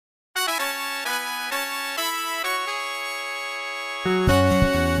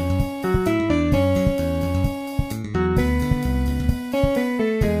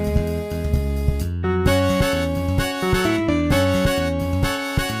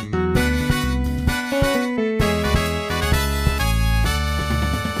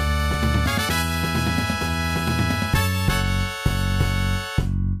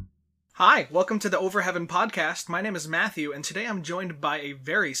Hi, welcome to the Over Heaven podcast. My name is Matthew, and today I'm joined by a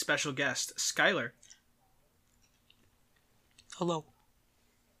very special guest, Skylar. Hello.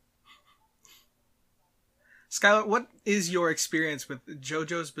 Skylar, what is your experience with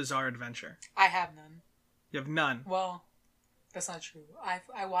JoJo's Bizarre Adventure? I have none. You have none? Well, that's not true.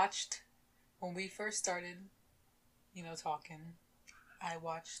 I watched, when we first started, talking, I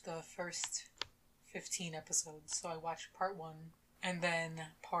watched the first 15 episodes. So I watched part 1, and then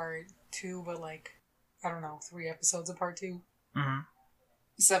part 2, but I don't know, 3 episodes of part 2. Mm-hmm.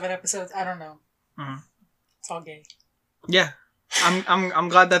 7 episodes, I don't know. Mm-hmm. It's all gay. Yeah. I'm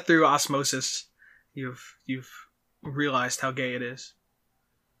glad that through osmosis you've realized how gay it is.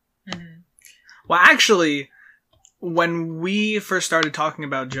 Mm-hmm. Well, actually, when we first started talking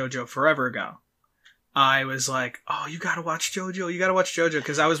about JoJo forever ago, I was like, oh, you gotta watch JoJo,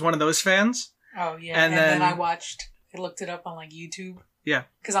 because I was one of those fans. Oh, yeah. And then I looked it up on YouTube. Yeah.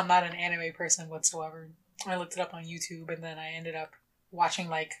 Because I'm not an anime person whatsoever. I looked it up on YouTube, and then I ended up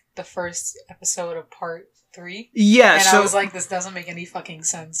watching the first episode of part 3. Yeah. And I was like, this doesn't make any fucking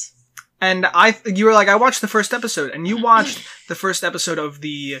sense. And you were like, I watched the first episode, and you watched the first episode of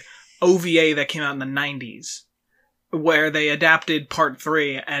the OVA that came out in the 90s, where they adapted part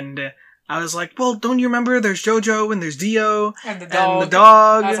 3, and I was like, well, don't you remember there's JoJo, and there's Dio, and the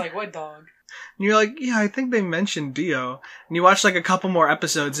dog. I was like, what dog? And you're like, yeah, I think they mentioned Dio. And you watched a couple more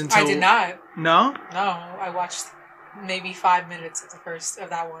episodes until... I did not. No? No, I watched maybe 5 minutes of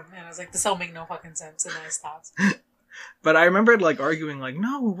that one, and I was like, this don't make no fucking sense, and then I stopped. But I remember arguing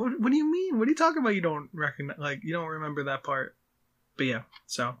no, what do you mean? What are you talking about? You don't recognize, you don't remember that part. But yeah,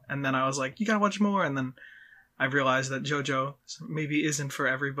 so, and then I was like, you gotta watch more, and then I realized that JoJo maybe isn't for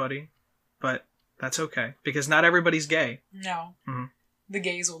everybody, but that's okay, because not everybody's gay. No. Mm-hmm. The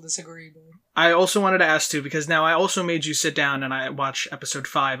gays will disagree, but... I also wanted to ask too, because now I also made you sit down and I watch episode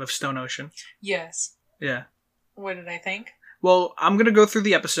 5 of Stone Ocean. Yes. Yeah. What did I think? Well, I'm gonna go through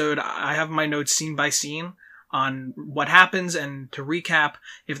the episode. I have my notes scene by scene on what happens, and to recap,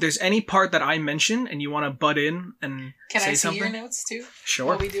 if there's any part that I mention and you want to butt in and Can say I see something, your notes too? Sure.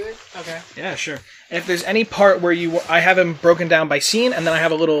 While we do it? Okay. Yeah, sure. If there's any part where I have them broken down by scene, and then I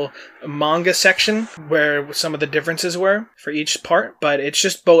have a little manga section where some of the differences were for each part, but it's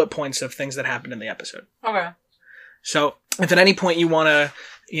just bullet points of things that happened in the episode. Okay. So if at any point you want to,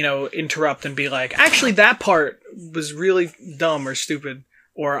 interrupt and be like, actually that part was really dumb or stupid,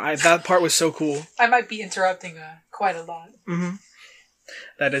 or that part was so cool. I might be interrupting quite a lot. Mm-hmm.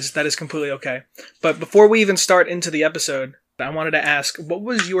 That is completely okay. But before we even start into the episode, I wanted to ask, what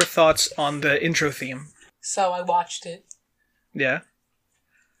was your thoughts on the intro theme? So I watched it. Yeah?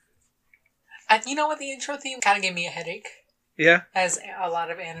 You know what? The intro theme kind of gave me a headache. Yeah? As a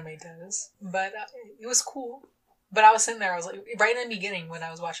lot of anime does. But it was cool. But I was sitting there, I was like, right in the beginning when I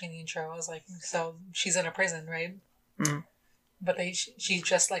was watching the intro, I was like, so she's in a prison, right? Mm-hmm. But she's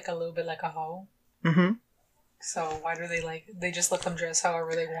dressed a little bit like a hoe. Mm-hmm. So why do they just let them dress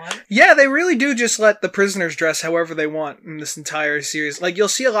however they want? Yeah, they really do just let the prisoners dress however they want in this entire series. You'll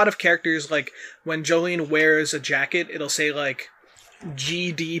see a lot of characters, when Jolene wears a jacket, it'll say,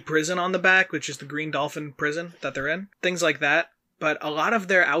 GD prison on the back, which is the Green Dolphin prison that they're in. Things like that. But a lot of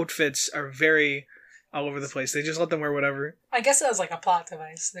their outfits are very all over the place. They just let them wear whatever. I guess it was a plot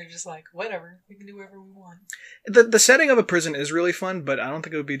device. They're just whatever. We can do whatever we want. The setting of a prison is really fun, but I don't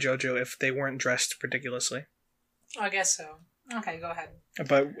think it would be JoJo if they weren't dressed ridiculously. I guess so. Okay, go ahead.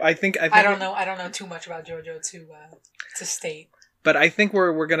 But I think I don't know too much about JoJo to state. But I think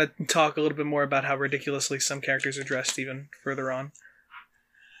we're gonna talk a little bit more about how ridiculously some characters are dressed even further on.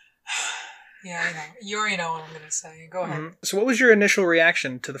 Yeah, I know. You already know what I'm gonna say. Go ahead. Mm-hmm. So what was your initial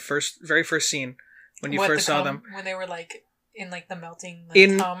reaction to the very first scene when you first saw them? When they were in the melting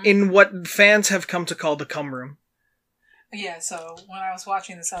cum? In what fans have come to call the cum room. Yeah, so when I was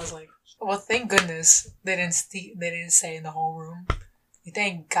watching this, I was like, well, thank goodness they didn't say in the whole room.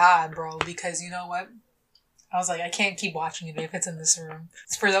 Thank God, bro, because you know what? I was like, I can't keep watching it if it's in this room.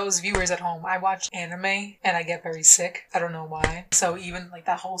 For those viewers at home, I watch anime and I get very sick. I don't know why. So even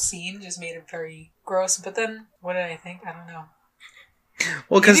that whole scene just made it very gross. But then, what did I think? I don't know.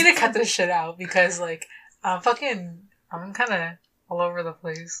 Well, you need to cut this shit out because I'm kind of all over the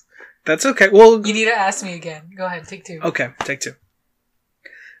place. That's okay. Well, you need to ask me again. Go ahead, take 2. Okay, take 2.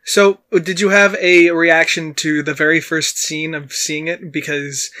 So, did you have a reaction to the very first scene of seeing it?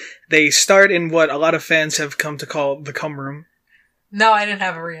 Because they start in what a lot of fans have come to call the cum room. No, I didn't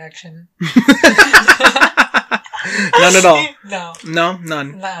have a reaction. None at all? No. No?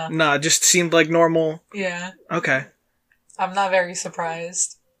 None? No. Nah, it just seemed like normal. Yeah. Okay. I'm not very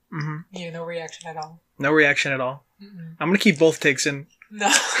surprised. Mm-hmm. Yeah, no reaction at all. No reaction at all. Mm-mm. I'm gonna keep both takes in.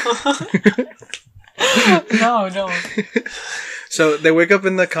 No. No. So they wake up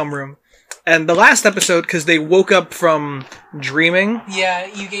in the cum room. And the last episode, because they woke up from dreaming. Yeah,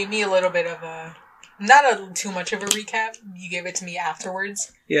 you gave me a little bit of a... Not too much of a recap. You gave it to me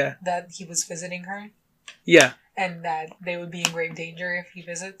afterwards. Yeah. That he was visiting her. Yeah. And that they would be in grave danger if he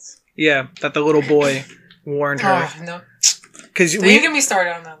visits. Yeah, that the little boy warned her. Oh, no. Because you get me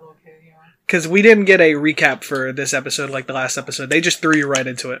started on that little kid. Because we didn't get a recap for this episode like the last episode. They just threw you right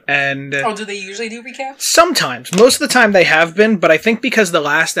into it. And do they usually do recaps? Sometimes. Most of the time they have been, but I think because the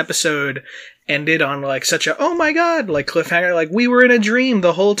last episode ended on like such a, oh my god, like cliffhanger, like we were in a dream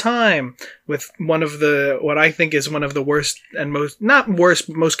the whole time, with one of the, what I think is one of the worst and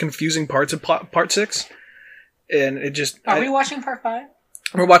most confusing parts of part 6. And it just... Are we watching part 5?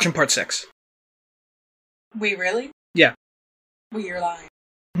 We're watching part 6. Wait, really? Yeah. Wait, you're lying.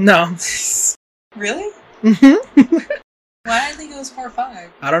 No. Really? Mm-hmm. Why did I think it was part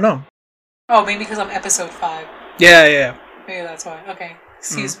 5? I don't know. Oh, maybe because I'm episode 5. Yeah. Maybe that's why. Okay.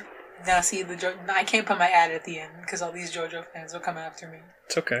 Excuse me. Now, see, I can't put my ad at the end because all these JoJo fans will come after me.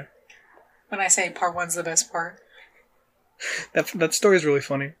 It's okay. When I say part 1's the best part. That story's really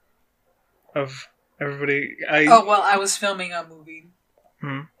funny. Of everybody... I was filming a movie.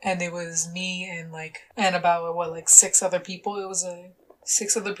 Hmm. And it was me and about, 6 other people. It was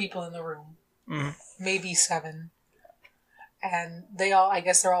 6 other people in the room. Mm. Maybe 7. And I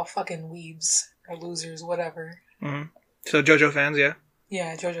guess they're all fucking weebs or losers, whatever. Mm. So JoJo fans, yeah?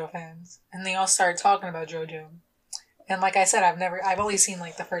 Yeah, JoJo fans. And they all started talking about JoJo. And like I said, I've only seen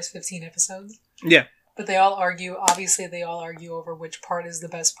the first 15 episodes. Yeah. But they all argue over which part is the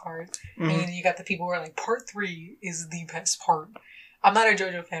best part. Mm-hmm. And you got the people who are like, part 3 is the best part. I'm not a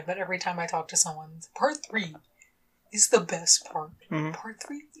JoJo fan, but every time I talk to someone, part 3 is the best part. Mm-hmm. Part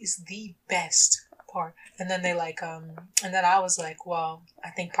 3 is the best part. And then they and then I was like, well, I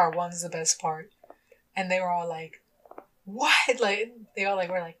think part 1 is the best part. And they were all like, what? They all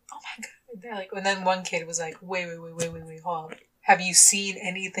were like, oh my god. They're like, and then one kid was like, wait, hold on. Have you seen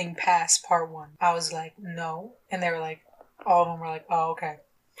anything past part 1? I was like, no. And they were like, all of them were like, oh, okay.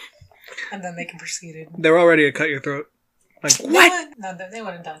 And then they proceeded. They were all ready to cut your throat. Like, what? No, they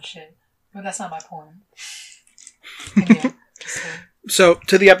wouldn't have done shit. But that's not my point. Yeah, so,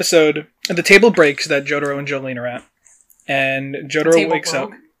 to the episode, the table breaks that Jotaro and Jolene are at. And Jotaro wakes up.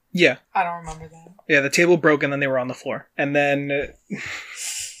 Yeah. I don't remember that. Yeah, the table broke and then they were on the floor. And then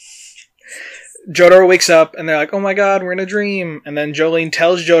Jotaro wakes up and they're like, oh my god, we're in a dream. And then Jolene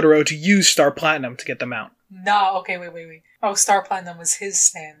tells Jotaro to use Star Platinum to get them out. No, okay, wait. Oh, Star Platinum was his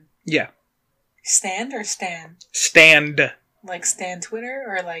stand. Yeah. Stand or stand? Stand. Like stand Twitter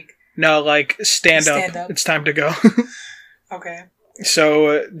or like... No, like stand up. It's time to go. Okay.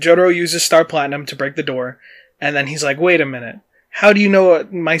 So Jotaro uses Star Platinum to break the door. And then he's like, wait a minute. How do you know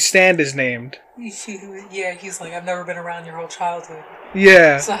what my stand is named? Yeah, he's like, I've never been around your whole childhood.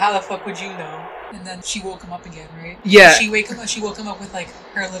 Yeah. So how the fuck would you know? And then she woke him up again, right? Yeah. She woke him up with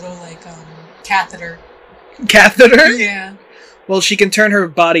her little catheter. Catheter? Yeah. Well, she can turn her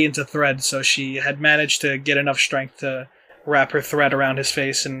body into thread, so she had managed to get enough strength to wrap her thread around his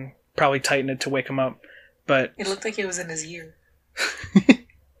face and probably tighten it to wake him up. But it looked like it was in his ear.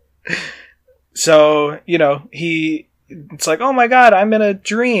 So, it's like, oh my god, I'm in a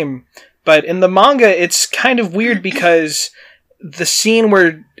dream. But in the manga, it's kind of weird because the scene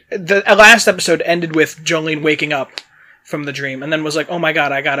where the last episode ended with Jolene waking up from the dream and then was like, oh my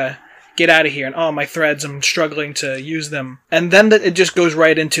god, I gotta get out of here. And oh, my threads, I'm struggling to use them. And then it just goes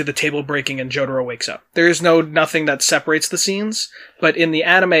right into the table breaking and Jotaro wakes up. There's nothing that separates the scenes, but in the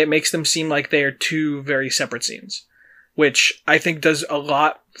anime, it makes them seem like they are two very separate scenes, which I think does a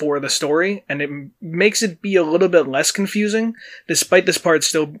lot for the story, and it makes it be a little bit less confusing, despite this part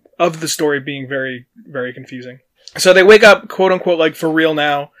still of the story being very, very confusing. So they wake up, quote unquote, for real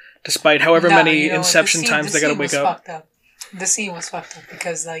now, despite however many Inception times they gotta wake up. The scene was fucked up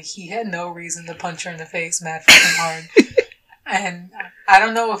because, he had no reason to punch her in the face mad fucking hard. And I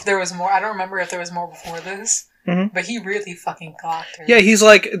don't know if there was more. I don't remember if there was more before this. Mm-hmm. But he really fucking clocked her. Yeah, he's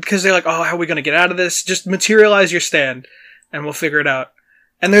like, because they're like, oh, how are we going to get out of this? Just materialize your stand, and we'll figure it out.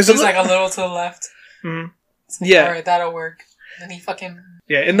 And there's a little to the left. Mm-hmm. Yeah. Alright, that'll work. And he fucking...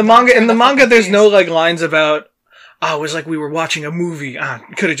 Yeah, in the manga, there's no, lines about, oh, it was like we were watching a movie.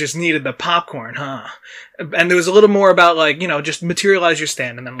 Could have just needed the popcorn, huh? And there was a little more about, just materialize your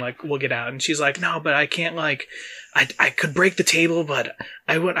stand, and then, we'll get out. And she's like, no, but I can't, I could break the table, but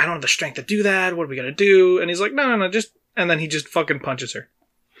I don't have the strength to do that. What are we gonna do? And he's like, no, just... And then he just fucking punches her.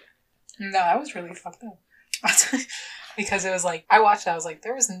 No, I was really fucked up. Because it was I watched it, I was like,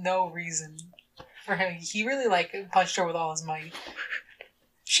 there was no reason for him. He really, punched her with all his might.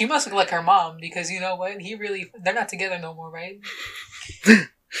 She must look like her mom because you know what? They're not together no more, right?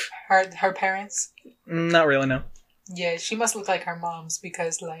 Her parents? Not really, no. Yeah, she must look like her mom's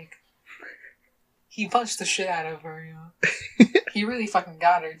because, like, he punched the shit out of her, you know? He really fucking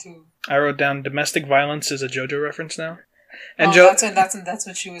got her, too. I wrote down domestic violence is a JoJo reference now. And that's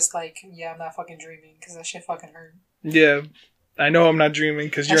when she was like, yeah, I'm not fucking dreaming because that shit fucking hurt. Yeah, I know I'm not dreaming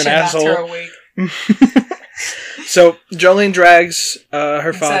because you're an asshole. Her awake. So Jolene drags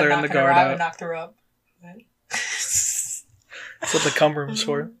her father in the guard out. Knocked her up. That's what the cum room's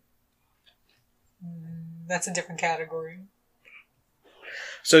for. That's a different category.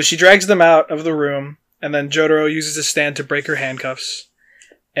 So she drags them out of the room, and then Jotaro uses his stand to break her handcuffs.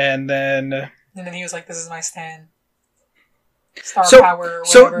 And then he was like, "This is my stand." Star power.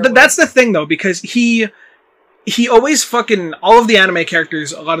 That's the thing, though, because he always fucking all of the anime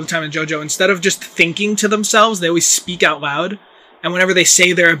characters a lot of the time in JoJo, instead of just thinking to themselves, they always speak out loud. And whenever they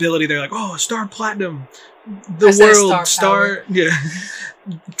say their ability, they're like, "Oh, Star Platinum, the world, star, yeah,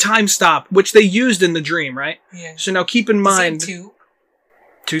 time stop," which they used in the dream, right? Yeah. So now keep in mind,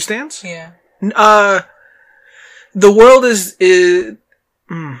 two stands. Yeah. The world is this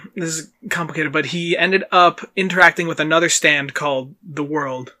is complicated, but he ended up interacting with another stand called the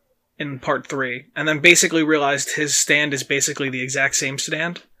World in part 3, and then basically realized his stand is basically the exact same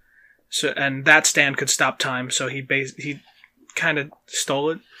stand. So, and that stand could stop time, so he kind of stole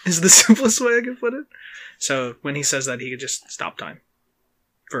it, is the simplest way I can put it. So when he says that, he could just stop time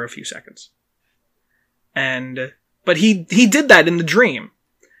for a few seconds. But he did that in the dream.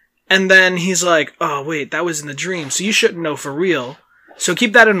 And then he's like, "Oh, wait, that was in the dream, so you shouldn't know for real." So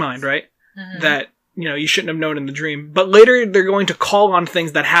keep that in mind, right? Mm-hmm. That, you shouldn't have known in the dream. But later, they're going to call on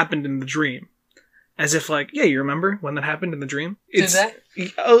things that happened in the dream. As if, like, yeah, you remember when that happened in the dream? Is that?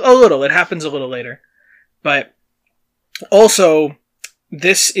 A little. It happens a little later. But also,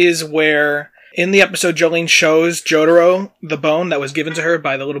 this is where, in the episode, Jolene shows Jotaro the bone that was given to her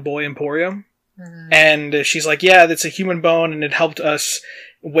by the little boy Emporium. Mm-hmm. And she's like, "Yeah, that's a human bone, and it helped us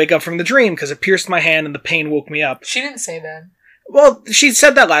wake up from the dream because it pierced my hand and the pain woke me up." She didn't say that. Well, she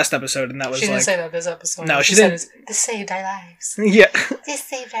said that last episode, and that was She didn't say that this episode. No, she didn't. This saved our lives. Yeah. This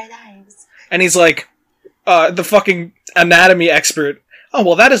saved our lives. And he's like, the fucking anatomy expert, "Oh,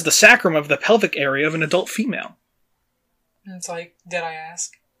 well, that is the sacrum of the pelvic area of an adult female." And it's like, did I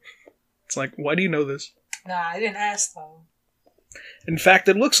ask? It's like, why do you know this? Nah, I didn't ask, though. In fact,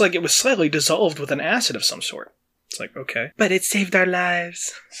 it looks like it was slightly dissolved with an acid of some sort. It's like, okay. But it saved our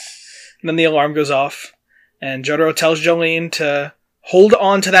lives. And then the alarm goes off, and Jotaro tells Jolene to hold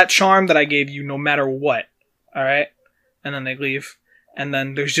on to that charm that I gave you no matter what. Alright? And then they leave. And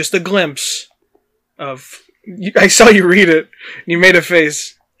then there's just a glimpse of... I saw you read it. You made a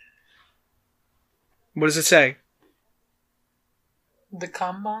face. What does it say? The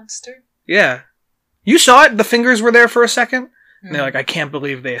cum monster? Yeah. You saw it? The fingers were there for a second? And they're like, "I can't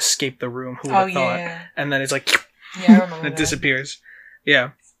believe they escaped the room. Who would have thought?" Yeah. And then it's like... Yeah, I remember it disappears.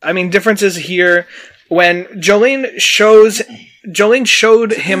 Yeah. I mean, differences here. When Jolene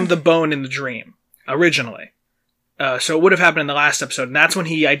showed him the bone in the dream, originally. So it would have happened in the last episode, and that's when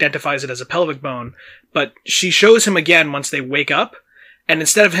he identifies it as a pelvic bone. But she shows him again once they wake up, and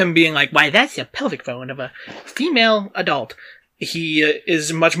instead of him being like, "Why, that's a pelvic bone of a female adult," he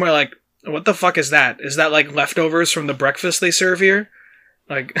is much more like, "What the fuck is that? Is that like leftovers from the breakfast they serve here?"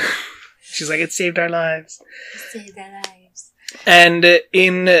 Like, she's like, "It saved our lives." It saved our lives. And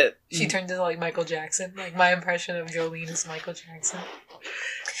she turned into like Michael Jackson. Like my impression of Jolene is Michael Jackson.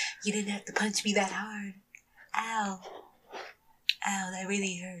 "You didn't have to punch me that hard. Ow. Ow, that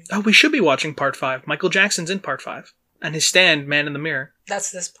really hurt." Oh, we should be watching part 5. Michael Jackson's in part 5. And his stand, Man in the Mirror. That's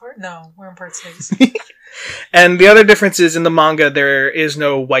this part? No, we're in part 6. And the other difference is in the manga, there is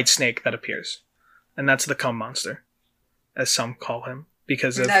no white snake that appears. And that's the cum monster, as some call him.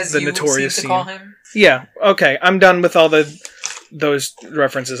 Because of the notorious scene. Call him? Yeah, okay. I'm done with all those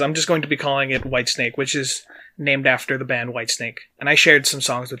references. I'm just going to be calling it White Snake, which is named after the band White Snake. And I shared some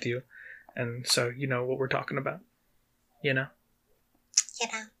songs with you. And so you know what we're talking about. You know?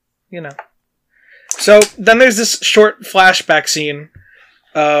 You know. So then there's this short flashback scene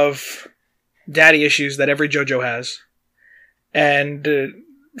of daddy issues that every JoJo has. And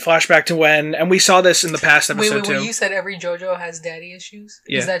flashback to when... And we saw this in the past episode too. Wait, you said every JoJo has daddy issues?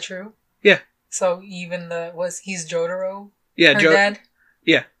 Yeah. Is that true? Yeah. So even he's Jotaro? Yeah, her dad?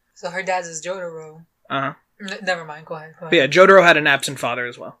 Yeah. So her dad's is Jotaro. Uh-huh. Never mind, go ahead. But yeah, Jotaro had an absent father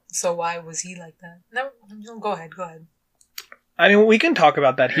as well. So why was he like that? No, go ahead. I mean, we can talk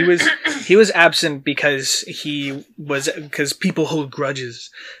about that. He was absent because people hold grudges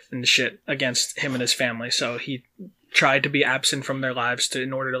and shit against him and his family. So he tried to be absent from their lives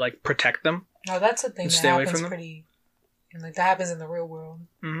in order to like protect them. No, that's a thing that stay away happens from them. pretty. And like that happens in the real world.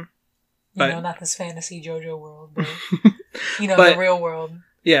 Mm-hmm. Not this fantasy JoJo world, but But- the real world.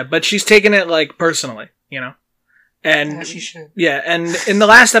 Yeah, but she's taken it like personally, And Yeah, she should. yeah, and in the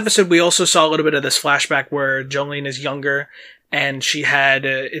last episode, we also saw a little bit of this flashback where Jolene is younger, and she had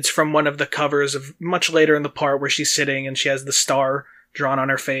it's from one of the covers of much later in the part where she's sitting and she has the star drawn on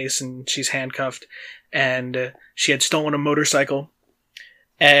her face and she's handcuffed, and she had stolen a motorcycle,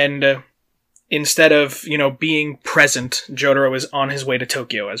 and instead of being present, Jotaro is on his way to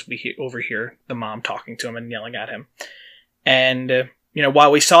Tokyo as we overhear the mom talking to him and yelling at him, and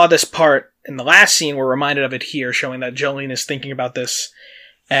while we saw this part in the last scene, we're reminded of it here, showing that Jolene is thinking about this,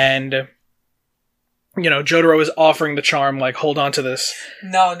 and Jotaro is offering the charm, like, hold on to this.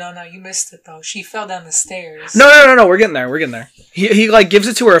 No, you missed it though. She fell down the stairs. No, we're getting there. He like gives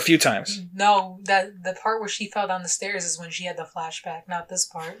it to her a few times. No, that the part where she fell down the stairs is when she had the flashback, not this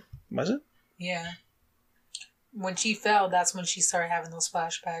part. Was it? Yeah. When she fell, that's when she started having those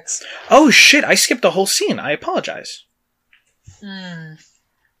flashbacks. Oh shit, I skipped the whole scene. I apologize.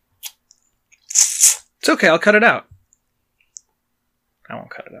 It's okay, I'll cut it out. I won't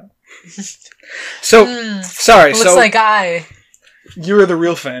cut it out. So, sorry. Looks like you're the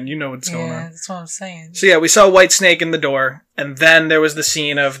real fan. You know what's going on. Yeah, that's what I'm saying. So yeah, we saw White Snake in the door, and then there was the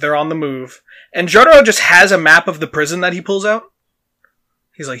scene of they're on the move, and Jotaro just has a map of the prison that he pulls out.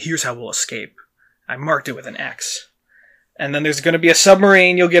 He's like, here's how we'll escape. I marked it with an X. And then there's going to be a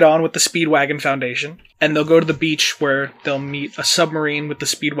submarine you'll get on with the Speedwagon Foundation, and they'll go to the beach where they'll meet a submarine with the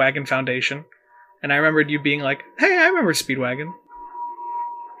Speedwagon Foundation. And I remembered you being like, hey, I remember Speedwagon.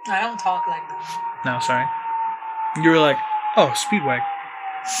 I don't talk like that. No, sorry. You were like, oh, Speedwagon.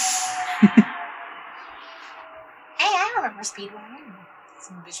 Hey, I remember Speedwagon.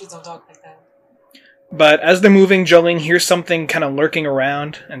 Some bitches don't talk like that. But as they're moving, Jolene hears something kind of lurking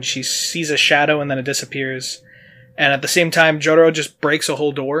around, and she sees a shadow, and then it disappears. And at the same time, Jotaro just breaks a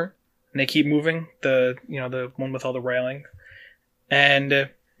whole door, and they keep moving, the one with all the railing. And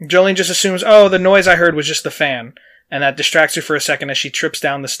Jolene just assumes, oh, the noise I heard was just the fan. And that distracts her for a second as she trips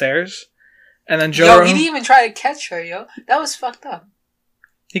down the stairs. And then Jotaro... Yo, he didn't even try to catch her, yo. That was fucked up.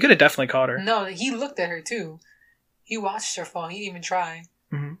 He could have definitely caught her. No, he looked at her, too. He watched her fall. He didn't even try.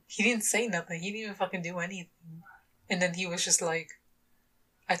 Mm-hmm. He didn't say nothing. He didn't even fucking do anything. And then he was just like,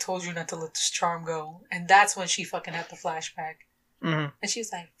 I told you not to let this charm go. And that's when she fucking had the flashback. Mm-hmm. And she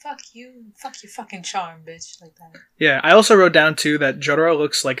was like, fuck you. Fuck your fucking charm, bitch. Like that. Yeah, I also wrote down, too, that Jotaro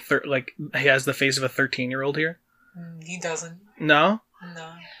looks like he has the face of a 13-year-old here. He doesn't. No?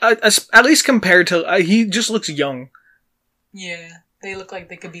 No. At least compared to... he just looks young. Yeah. They look like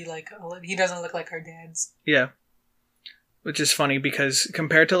they could be like... He doesn't look like her dad's. Yeah. Which is funny because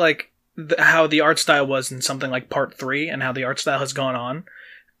compared to like how the art style was in something like Part 3 and how the art style has gone on,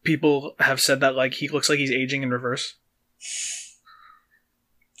 people have said that like he looks like he's aging in reverse.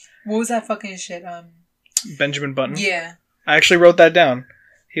 What was that fucking shit? Benjamin Button. Yeah. I actually wrote that down.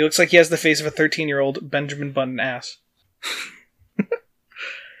 He looks like he has the face of a 13-year-old Benjamin Button ass.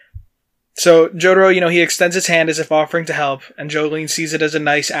 So Jotaro, he extends his hand as if offering to help, and Jolene sees it as a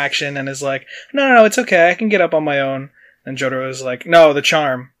nice action and is like, no, it's okay, I can get up on my own. And Jotaro is like, no, the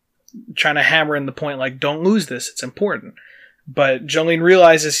charm. Trying to hammer in the point, like, don't lose this, it's important. But Jolene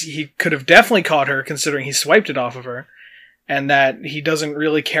realizes he could have definitely caught her, considering he swiped it off of her, and that he doesn't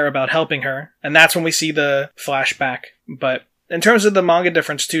really care about helping her. And that's when we see the flashback. But in terms of the manga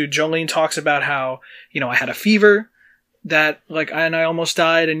difference, too, Jolene talks about how, I had a fever, that, like, and I almost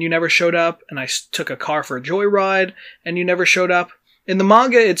died, and you never showed up, and I took a car for a joyride, and you never showed up. In the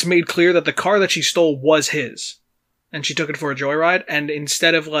manga, it's made clear that the car that she stole was his. And she took it for a joyride, and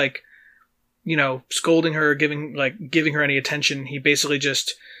instead of, like, scolding her, giving her any attention, he basically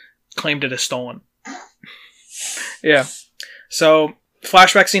just claimed it as stolen. Yeah. So,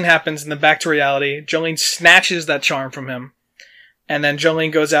 flashback scene happens, and then back to reality. Jolene snatches that charm from him, and then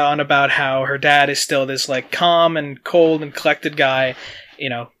Jolene goes on about how her dad is still this, like, calm and cold and collected guy,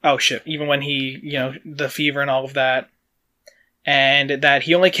 oh shit, even when he, the fever and all of that. And that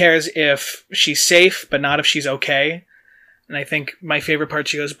he only cares if she's safe, but not if she's okay. And I think my favorite part,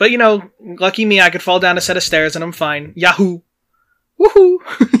 she goes, but lucky me, I could fall down a set of stairs and I'm fine. Yahoo! Woohoo!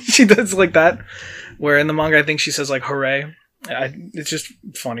 She does like that. Where in the manga, I think she says like, hooray. It's just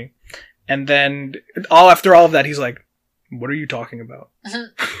funny. And then, after all of that, he's like, what are you talking about?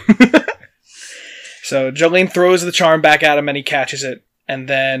 So Jolene throws the charm back at him and he catches it. And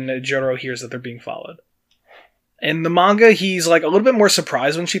then Jotaro hears that they're being followed. In the manga, he's like a little bit more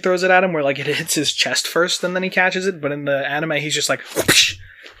surprised when she throws it at him, where like it hits his chest first and then he catches it. But in the anime, he's just like, whoosh,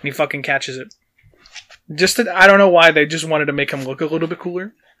 and he fucking catches it. I don't know why, they just wanted to make him look a little bit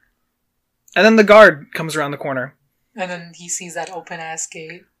cooler. And then the guard comes around the corner. And then he sees that open-ass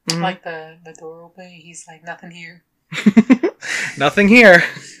gate. Mm-hmm. Like the door open. He's like, nothing here. Nothing here.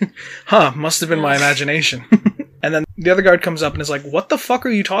 Huh, must have been my imagination. And then the other guard comes up and is like, what the fuck are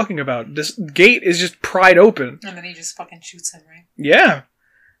you talking about? This gate is just pried open. And then he just fucking shoots him, right? Yeah.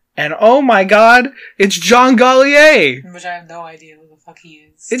 And oh my god, it's John Gallier! Which I have no idea who the fuck he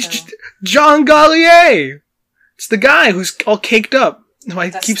is. It's just John Gallier! It's the guy who's all caked up, who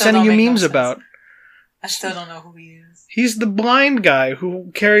I keep sending you memes about. I still don't know who he is. He's the blind guy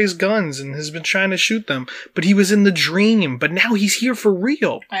who carries guns and has been trying to shoot them. But he was in the dream, but now he's here for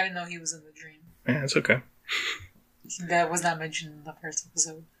real. I didn't know he was in the dream. Yeah, it's okay. That was not mentioned in the first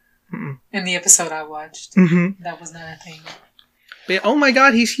episode. Mm-mm. In the episode I watched, that was not a thing. But, oh my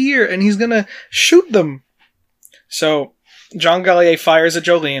god, he's here, and he's gonna shoot them. So, John Gallier fires at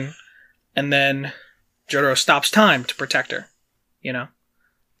Jolene, and then Jotaro stops time to protect her. You know?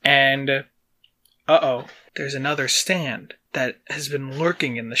 And, there's another stand that has been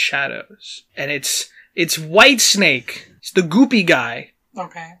lurking in the shadows. And it's Whitesnake. It's the goopy guy.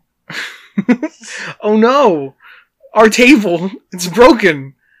 Okay. Oh no! Our table, it's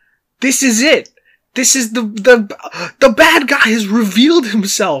broken. This is it. This is the bad guy has revealed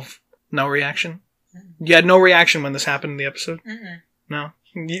himself. No reaction? You had no reaction when this happened in the episode? Mm-mm. No?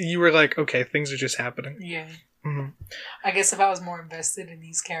 You were like, okay, things are just happening. Yeah. Mm-hmm. I guess if I was more invested in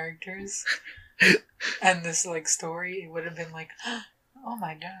these characters and this like story, it would have been like, oh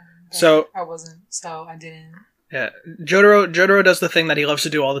my god. But so I wasn't, so I didn't. Yeah, Jotaro does the thing that he loves to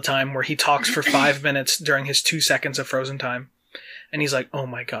do all the time, where he talks for 5 minutes during his 2 seconds of frozen time. And he's like, oh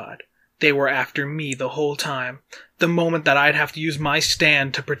my god, they were after me the whole time. The moment that I'd have to use my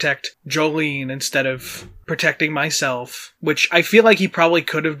stand to protect Jolene instead of protecting myself. Which I feel like he probably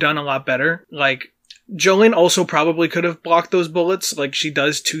could have done a lot better. Like, Jolene also probably could have blocked those bullets, like she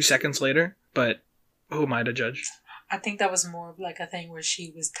does 2 seconds later. But who am I to judge? I think that was more of like a thing where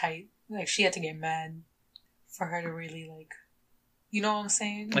she was tight. Like, she had to get mad for her to really, like, you know what I'm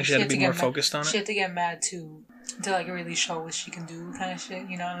saying? Like, she had to be more focused on it? She had to get mad to like, really show what she can do kind of shit,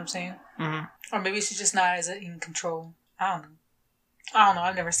 you know what I'm saying? Mm-hmm. Or maybe she's just not as in control. I don't know,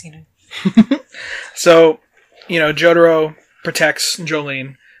 I've never seen it. So, you know, Jotaro protects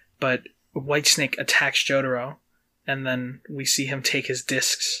Jolene, but Whitesnake attacks Jotaro, and then we see him take his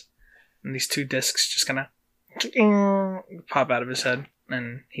discs, and these 2 discs just kind of pop out of his head,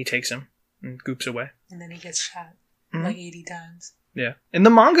 and he takes him and goops away. And then he gets shot like 80 times. Yeah. In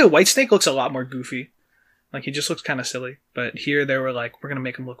the manga, Whitesnake looks a lot more goofy. Like, he just looks kind of silly. But here they were like, we're going to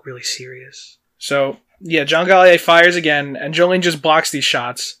make him look really serious. So, yeah, John Gallier fires again, and Jolene just blocks these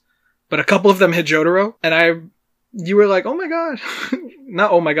shots. But a couple of them hit Jotaro, and you were like, oh my god.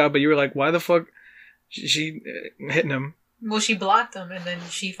 Not oh my god, but you were like, why the fuck she hitting him? Well, she blocked them, and then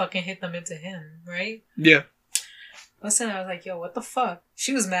she fucking hit them into him, right? Yeah. Listen, I was like, yo, what the fuck?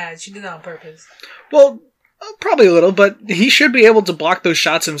 She was mad. She did it on purpose. Well, probably a little, but he should be able to block those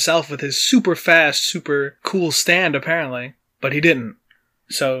shots himself with his super fast, super cool stand, apparently. But he didn't.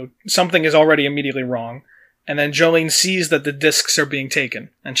 So something is already immediately wrong. And then Jolene sees that the discs are being taken,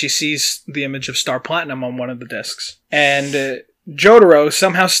 and she sees the image of Star Platinum on one of the discs. And Jotaro,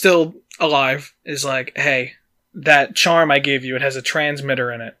 somehow still alive, is like, hey, that charm I gave you, it has a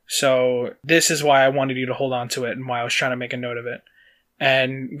transmitter in it. So this is why I wanted you to hold on to it and why I was trying to make a note of it.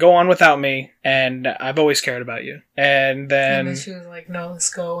 And go on without me, and I've always cared about you. And then she was like, no, let's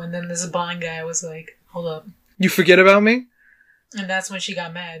go. And then this blind guy was like, hold up. You forget about me? And that's when she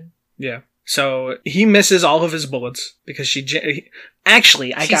got mad. Yeah. So he misses all of his bullets because she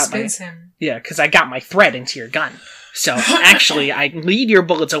spins him. Yeah, because I got my thread into your gun. So actually, I lead your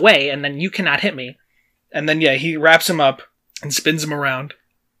bullets away, and then you cannot hit me. And then, yeah, he wraps him up and spins him around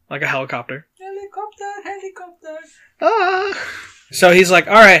like a helicopter. Helicopter. Ah! So he's like,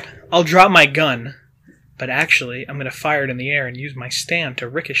 alright, I'll drop my gun. But actually, I'm going to fire it in the air and use my stand to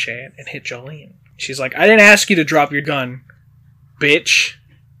ricochet it and hit Jolene. She's like, I didn't ask you to drop your gun, bitch.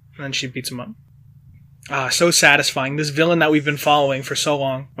 And then she beats him up. Ah, so satisfying. This villain that we've been following for so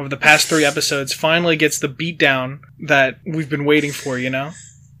long, over the past 3 episodes, finally gets the beatdown that we've been waiting for, you know?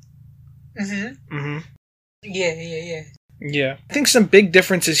 Mm-hmm. Mm-hmm. Yeah. Yeah. I think some big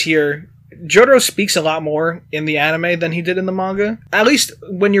differences here. Jotaro speaks a lot more in the anime than he did in the manga. At least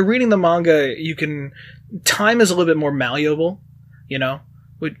when you're reading the manga, time is a little bit more malleable, you know?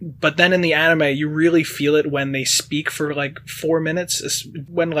 But then in the anime, you really feel it when they speak for like 4 minutes,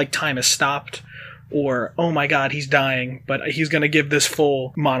 when like time is stopped, or, oh my god, he's dying, but he's gonna give this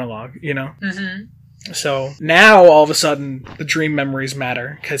full monologue, you know? Mm-hmm. So now, all of a sudden, the dream memories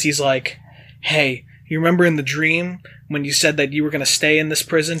matter, because he's like, hey, You remember in the dream when you said that you were going to stay in this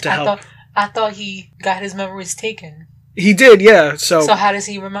prison to help? I thought he got his memories taken. He did, yeah. So how does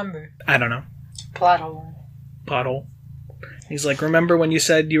he remember? I don't know. Plot hole. Plot hole. He's like, remember when you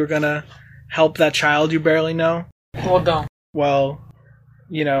said you were going to help that child you barely know? Well, don't. Well,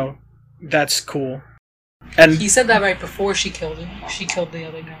 you know, that's cool. And he said that right before she killed him. She killed the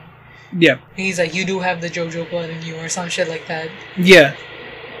other guy. Yeah. He's like, you do have the JoJo blood in you, or some shit like that. Yeah.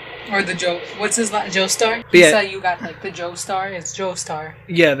 Or the Joe. What's his last? Joestar? He said you got like the Joestar. It's Joestar.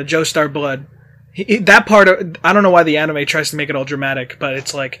 Yeah, the Joestar blood. That part of, I don't know why the anime tries to make it all dramatic, but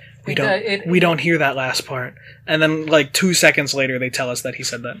it's like we don't hear that last part, and then like 2 seconds later they tell us that he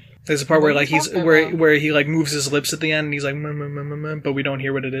said that. There's a part where like where he like moves his lips at the end and he's like but we don't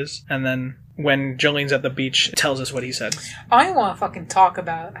hear what it is, and then when Jolene's at the beach it tells us what he said. I want to fucking talk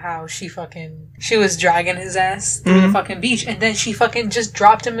about how she was dragging his ass through the fucking beach, and then she fucking just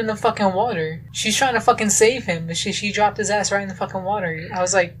dropped him in the fucking water. She's trying to fucking save him, but she dropped his ass right in the fucking water. I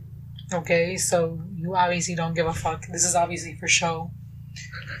was like, okay, so you obviously don't give a fuck. This is obviously for show.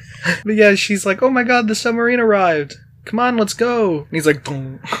 But yeah, she's like, oh my god, the submarine arrived. Come on, let's go. And he's like,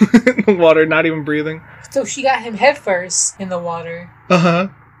 boom. In the water, not even breathing. So she got him headfirst in the water. Uh-huh.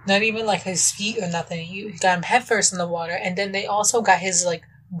 Not even like his feet or nothing. He got him headfirst in the water, and then they also got his like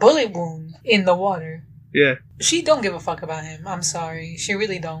bullet wound in the water. Yeah. She don't give a fuck about him. I'm sorry. She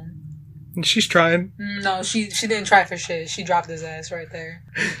really don't. She's trying. No, she didn't try for shit. She dropped his ass right there.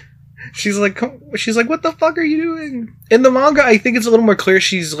 She's like, what the fuck are you doing? In the manga, I think it's a little more clear.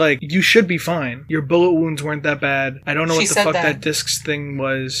 She's like, you should be fine. Your bullet wounds weren't that bad. I don't know what the fuck that discs thing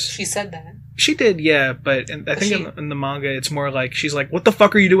was. She said that. She did, yeah, but I think in the manga, it's more like, she's like, what the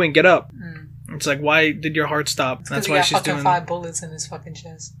fuck are you doing? Get up. It's like, why did your heart stop? That's why she's doing 5 bullets in his fucking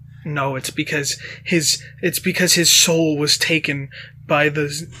chest. No, it's because his soul was taken by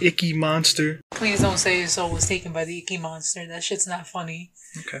the icky monster. Please don't say his soul was taken by the icky monster. That shit's not funny.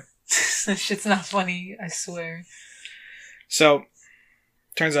 Okay. That shit's not funny, I swear. So,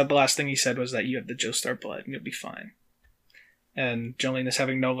 turns out the last thing he said was that you have the Joestar blood and you'll be fine. And Jolene is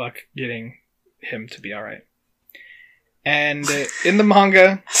having no luck getting him to be alright. And in the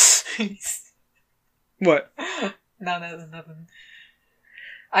manga... What? No, nothing.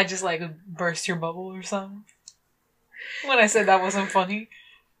 I just like burst your bubble or something. When I said that wasn't funny.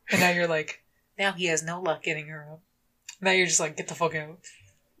 And now you're like, now he has no luck getting her up. Now you're just like, get the fuck out.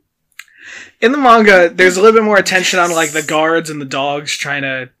 In the manga, there's a little bit more attention on like the guards and the dogs trying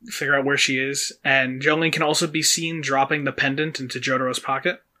to figure out where she is, and Jolene can also be seen dropping the pendant into Jotaro's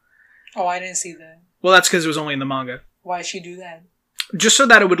pocket. Oh, I didn't see that. Well, that's because it was only in the manga. Why'd she do that? Just so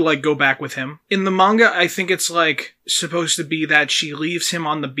that it would like go back with him. In the manga, I think it's like supposed to be that she leaves him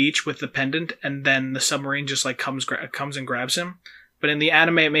on the beach with the pendant, and then the submarine just like comes and grabs him. But in the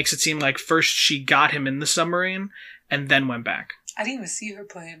anime, it makes it seem like first she got him in the submarine, and then went back. I didn't even see her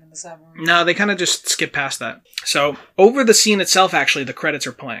put him in the submarine. No, they kind of just skip past that. So, over the scene itself, actually, the credits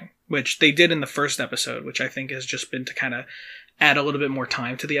are playing, which they did in the first episode, which I think has just been to kind of add a little bit more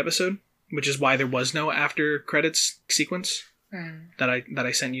time to the episode, which is why there was no after credits sequence that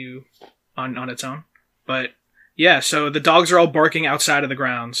I sent you on its own. But, yeah, so the dogs are all barking outside of the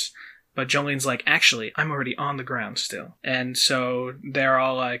grounds, but Jolene's like, actually, I'm already on the ground still. And so they're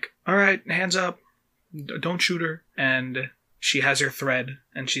all like, all right, hands up, don't shoot her, and... She has her thread,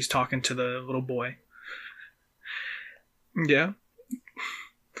 and she's talking to the little boy. Yeah?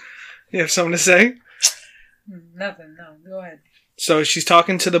 You have something to say? Nothing, no. Go ahead. So she's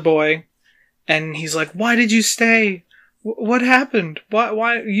talking to the boy, and he's like, why did you stay? What happened?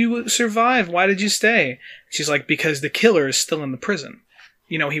 Why you survived? Why did you stay? She's like, because the killer is still in the prison.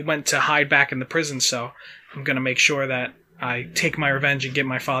 You know, he went to hide back in the prison, so I'm gonna make sure that I take my revenge and get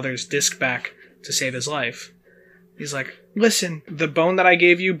my father's disc back to save his life. He's like, listen, the bone that I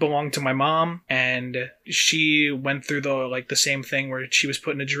gave you belonged to my mom, and she went through the same thing where she was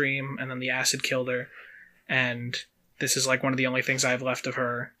put in a dream, and then the acid killed her, and this is like one of the only things I have left of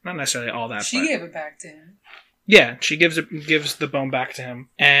her. Not necessarily all that. She gave it back to him. Yeah, she gives the bone back to him,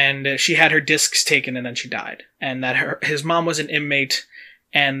 and she had her discs taken, and then she died, and that his mom was an inmate,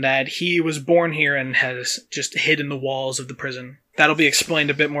 and that he was born here and has just hid in the walls of the prison. That'll be explained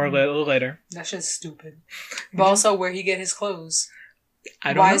a bit more a little later. That's just stupid. But also, where he get his clothes?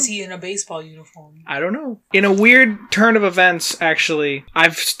 Why is he in a baseball uniform? I don't know. In a weird turn of events, actually,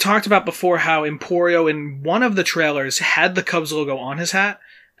 I've talked about before how Emporio in one of the trailers had the Cubs logo on his hat,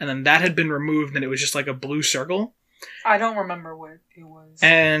 and then that had been removed and it was just like a blue circle. I don't remember what it was.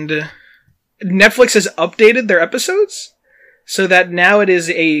 And Netflix has updated their episodes so that now it is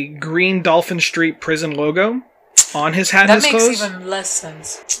a green Dolphin Street prison logo on his hat and his clothes. That makes even less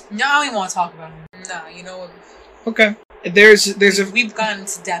sense. No, I don't even want to talk about him. Nah, you know what? Okay. We've gotten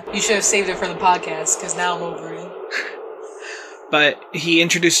to depth. You should have saved it for the podcast, because now I'm over it. But he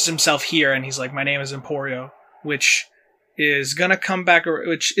introduces himself here, and he's like, my name is Emporio, which is gonna come back,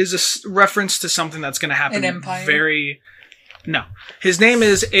 which is a reference to something that's gonna happen. An empire? No. His name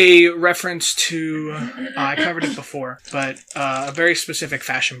is a reference to, I covered it before, but a very specific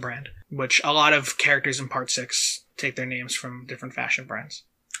fashion brand, which a lot of characters in Part 6 take their names from different fashion brands.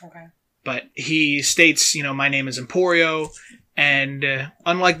 Okay. But he states, my name is Emporio, and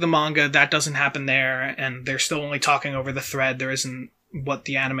unlike the manga, that doesn't happen there, and they're still only talking over the thread. There isn't what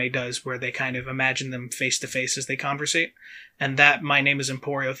the anime does, where they kind of imagine them face to face as they conversate. And that my name is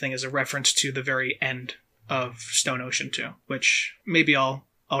Emporio thing is a reference to the very end of Stone Ocean 2, which maybe I'll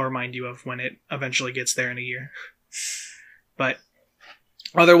remind you of when it eventually gets there in a year. But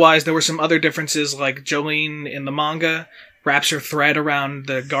otherwise, there were some other differences, like Jolene in the manga wraps her thread around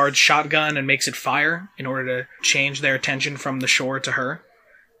the guard's shotgun and makes it fire in order to change their attention from the shore to her.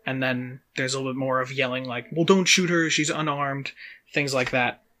 And then there's a little bit more of yelling like, well, don't shoot her, she's unarmed, things like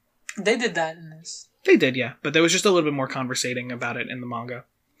that. They did that in this. They did, yeah. But there was just a little bit more conversating about it in the manga.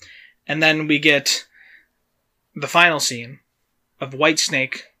 And then we get the final scene of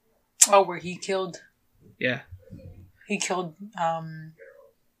Whitesnake. Oh, where he killed... Yeah. He killed,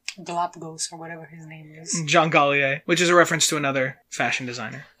 Galapagos, or whatever his name is. Jean Gallier, which is a reference to another fashion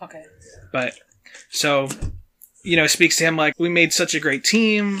designer. Okay. But, so, speaks to him like, we made such a great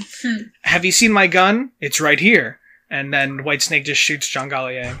team. Have you seen my gun? It's right here. And then Whitesnake just shoots Jean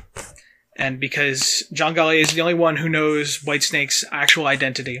Gallier. And because Jean Gallier is the only one who knows Whitesnake's actual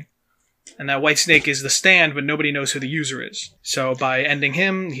identity, and that Whitesnake is the stand, but nobody knows who the user is. So by ending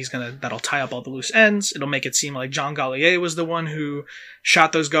him, that'll tie up all the loose ends. It'll make it seem like Jean Gallier was the one who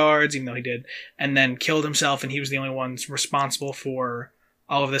shot those guards, even though he did, and then killed himself, and he was the only one responsible for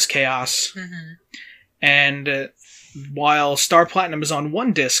all of this chaos. Mm-hmm. And while Star Platinum is on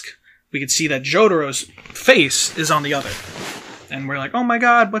one disc, we could see that Jotaro's face is on the other. And we're like, oh my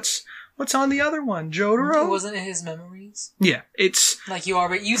god, what's on the other one? Jotaro? Wasn't it his memories? Yeah, it's... Like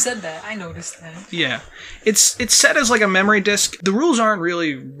you said that. I noticed that. Yeah. It's set as like a memory disc. The rules aren't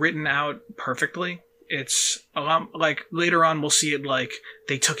really written out perfectly. It's a lot, like, later on we'll see it like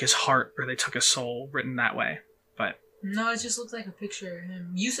they took his heart or they took his soul written that way. But... No, it just looked like a picture of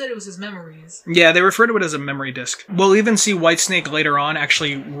him. You said it was his memories. Yeah, they refer to it as a memory disc. We'll even see Whitesnake later on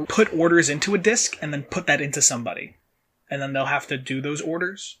actually put orders into a disc and then put that into somebody. And then they'll have to do those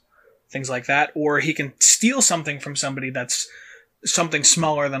orders. Things like that. Or he can steal something from somebody that's something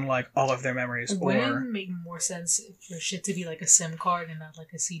smaller than, like, all of their memories. Wouldn't it make more sense for shit to be like a SIM card and not like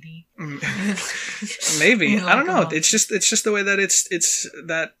a CD? Maybe. I don't know. It's just the way that it's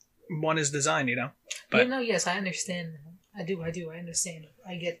that one is designed, But yes, I understand that. I do. I understand it.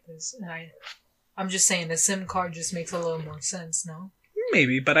 I get this. And I'm just saying the SIM card just makes a little more sense, no?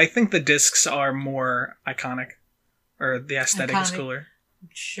 Maybe, but I think the discs are more iconic. Or the aesthetic is cooler.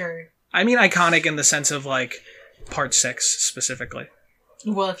 Sure. I mean iconic in the sense of, like, Part 6, specifically.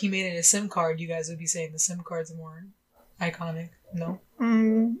 Well, if you made it a SIM card, you guys would be saying the SIM cards are more iconic, no?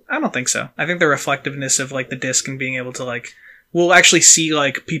 I don't think so. I think the reflectiveness of, like, the disc and being able to, like... We'll actually see,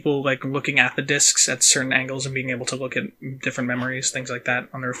 like, people, like, looking at the discs at certain angles and being able to look at different memories, things like that,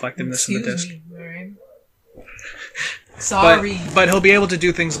 on the reflectiveness of the disc. Excuse me, alright? Sorry. But he'll be able to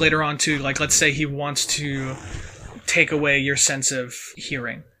do things later on, too. Like, let's say he wants to take away your sense of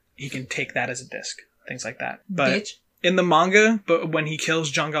hearing. He can take that as a disc. Things like that. But Bitch. In the manga, but when he kills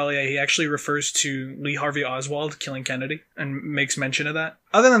Jean Gallier, he actually refers to Lee Harvey Oswald killing Kennedy and makes mention of that.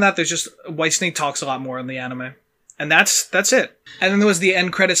 Other than that, there's just... Whitesnake talks a lot more in the anime. And that's it. And then there was the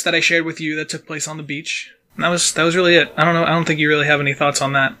end credits that I shared with you that took place on the beach. And that was really it. I don't know. I don't think you really have any thoughts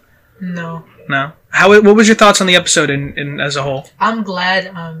on that. No. No? What was your thoughts on the episode in as a whole? I'm glad.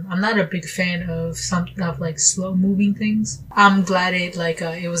 I'm not a big fan of like slow moving things. I'm glad it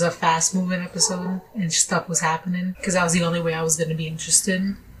was a fast moving episode and stuff was happening because that was the only way I was going to be interested.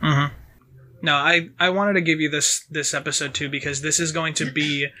 Mm-hmm. No, I wanted to give you this episode too because this is going to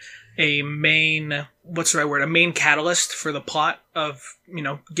be a main, what's the right word? A main catalyst for the plot of,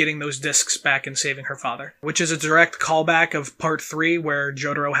 getting those discs back and saving her father. Which is a direct callback of part 3 where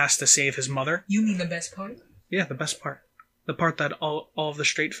Jotaro has to save his mother. You mean the best part? Yeah, the best part. The part that all of the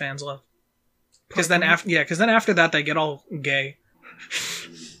straight fans love. Because then after that they get all gay.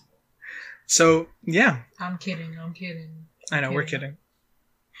 So, yeah. I'm kidding. I know, we're kidding.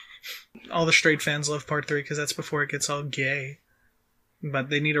 All the straight fans love part 3 because that's before it gets all gay.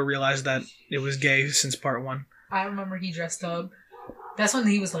 But they need to realize that it was gay since part 1. I remember he dressed up. That's when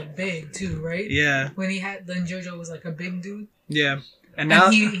he was, like, big, too, right? Yeah. When JoJo was, like, a big dude. Yeah. And now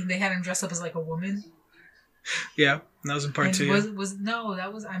they had him dressed up as like a woman. Yeah, that was in part 2.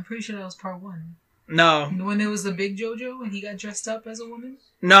 I'm pretty sure that was part 1. No. When it was the big JoJo and he got dressed up as a woman?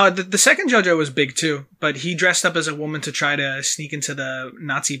 No, the second JoJo was big too, but he dressed up as a woman to try to sneak into the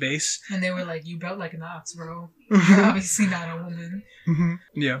Nazi base. And they were like, you built like an ox, bro. You're obviously not a woman. Mm-hmm.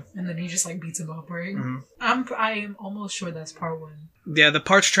 Yeah. And then he just like beats him up, right? Mm-hmm. I am almost sure that's part 1. Yeah, the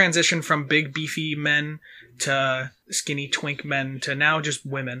parts transition from big beefy men to skinny twink men to now just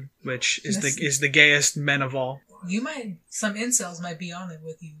women, which is the gayest men of all. Some incels might be on it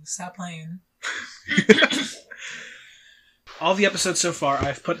with you. Stop playing. All the episodes so far,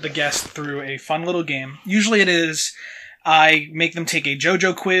 I've put the guest through a fun little game. Usually it is I make them take a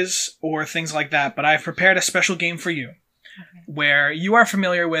JoJo quiz or things like that, but I've prepared a special game for you. Okay. Where you are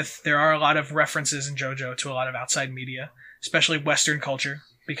familiar with, there are a lot of references in JoJo to a lot of outside media, especially Western culture,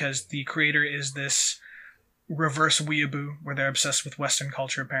 because the creator is this reverse weeaboo, where they're obsessed with Western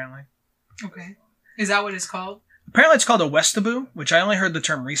culture, apparently. Okay. Is that what it's called? Apparently it's called a Westaboo, which I only heard the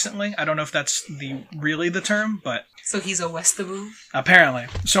term recently. I don't know if that's really the term, but... So he's a Westaboo? Apparently.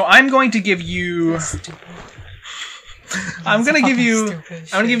 So I'm going to give you... I'm going to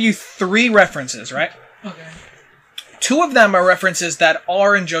give you 3 references, right? Okay. 2 of them are references that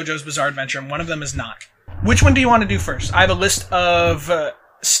are in JoJo's Bizarre Adventure, and one of them is not. Which one do you want to do first? I have a list of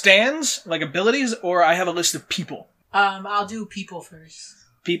stands, like abilities, or I have a list of people. I'll do people first.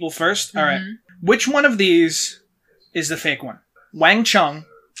 People first? Alright. Which one of these is the fake one? Wang Chung,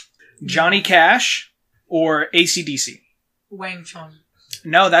 Johnny Cash, or AC/DC? Wang Chung.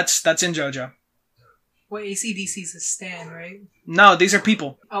 No, that's in JoJo. Well, AC/DC's a stand, right? No, these are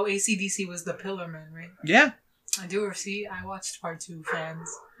people. Oh, AC/DC was the Pillar Man, right? Yeah. I watched part 2, fans.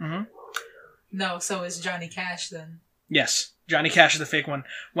 Mm-hmm. No, so it's Johnny Cash then. Yes, Johnny Cash is the fake one.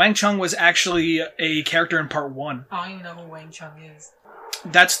 Wang Chung was actually a character in part 1. I don't even know who Wang Chung is.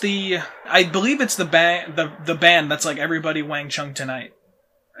 That's I believe it's the band that's like Everybody Wang Chung Tonight.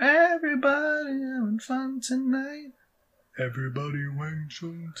 Everybody having fun tonight. Everybody Wang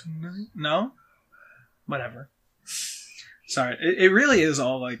Chung Tonight. No? Whatever. Sorry. It really is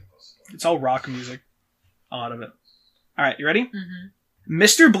all like, it's all rock music. A lot of it. Alright, you ready? Mm-hmm.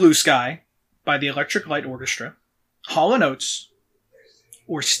 Mr. Blue Sky by the Electric Light Orchestra, Hall & Oates,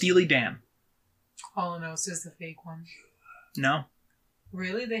 or Steely Dan? Hall & Oates is the fake one. No.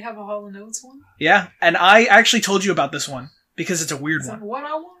 Really? They have a Hall & Oates one? Yeah, and I actually told you about this one because it's a weird one. What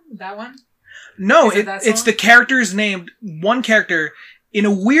I want? That one? No, it's the character's named, one character in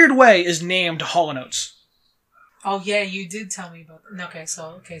a weird way is named Hall & Oates. Oh yeah, you did tell me about that. Okay,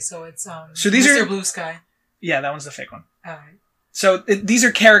 so it's so these Mr. Blue Sky. Yeah, that one's the fake one. Alright. So these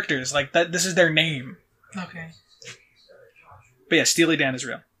are characters, like that. This is their name. Okay. But yeah, Steely Dan is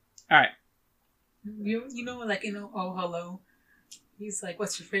real. Alright. You know, like, Oh Hello, he's like,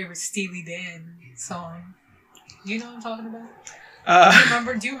 what's your favorite Steely Dan song? Do you know what I'm talking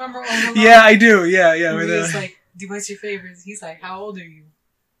about? Do you remember Oh Hello? Yeah, I do. Yeah. He's like, what's your favorite? He's like, how old are you?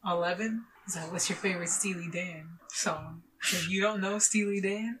 11? He's like, what's your favorite Steely Dan song? So you don't know Steely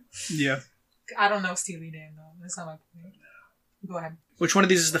Dan? Yeah. I don't know Steely Dan, though. That's not my point. Go ahead. Which one of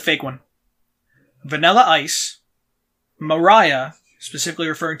these is the fake one? Vanilla Ice, Mariah, specifically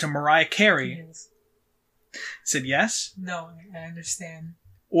referring to Mariah Carey. Yes. Said yes? No, I understand.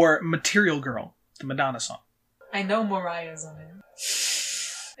 Or Material Girl, the Madonna song. I know Mariah's on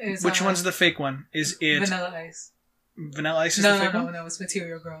it. Which one's the fake one? Is it... Vanilla Ice. Vanilla Ice is the fake one? No, it's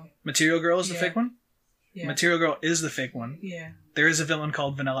Material Girl. Material Girl is the fake one? Yeah. Material Girl is the fake one. Yeah. There is a villain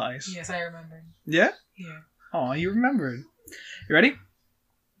called Vanilla Ice. Yes, I remember. Yeah? Yeah. Oh, you remembered. You ready?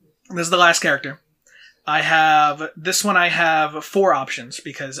 This is the last character. I have 4 options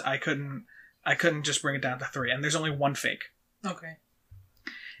because I couldn't just bring it down to 3, and there's only 1 fake. Okay.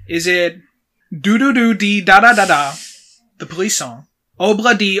 Is it Do Do Do Dee Da Da Da Da, the Police song,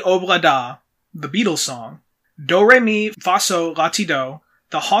 Obla Dee Obla Da, the Beatles song, Do Re Mi Fa So La Ti Do,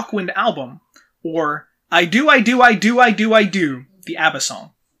 the Hawkwind album, or I Do I Do I Do I Do I Do, the ABBA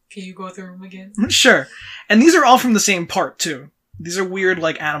song? Can you go through them again? Sure. And these are all from the same part, too. These are weird,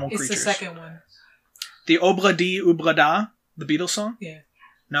 like, animal creatures. It's the second one. The Obla Dee Obla Da, the Beatles song? Yeah.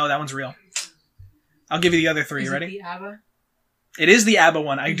 No, that one's real. I'll give you the other 3. You ready? Is it the ABBA? It is the ABBA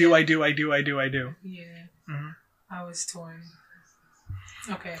one. I do, I do, I do, I do, I do. Yeah. Mm-hmm. I was torn.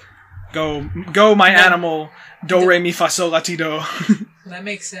 Okay. Go, my animal. Do, re, mi, fa, sol, la, ti, do. That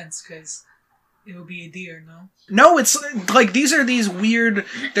makes sense, because it would be a deer, no? No, it's like these weird,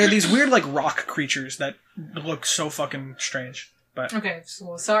 like, rock creatures that look so fucking strange. But okay,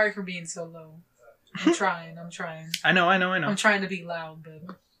 so sorry for being so low. I'm trying. I know. I'm trying to be loud,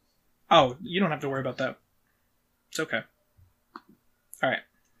 but... Oh, you don't have to worry about that. It's okay. All right.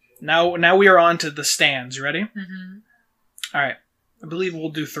 Now we are on to the stands. You ready? Mm-hmm. All right. I believe we'll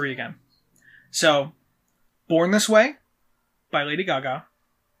do 3 again. So, Born This Way by Lady Gaga,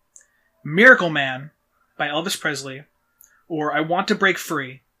 Miracle Man by Elvis Presley, or I Want to Break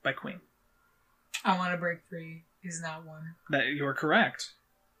Free by Queen. I Want to Break Free is not one. That you are correct.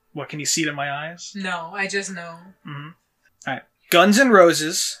 What, can you see it in my eyes? No, I just know. Mm-hmm. All right. Guns N'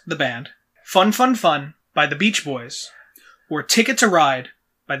 Roses, the band, Fun Fun Fun by the Beach Boys, or Ticket to Ride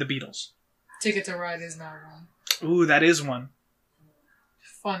by the Beatles. Ticket to Ride is not one. Ooh, that is one.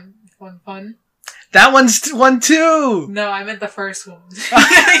 Fun. That one's one too! No, I meant the first one.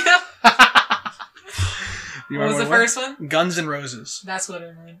 What was the first one? Guns N' Roses. That's what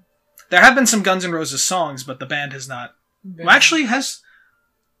I meant. There have been some Guns N' Roses songs, but the band has not. Well, actually, has.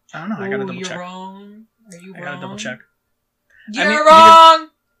 I don't know. I gotta double check. You're wrong. Are you wrong? I gotta double check. You're wrong!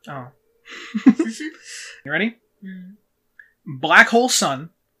 Oh. You ready? Mm. Black Hole Sun,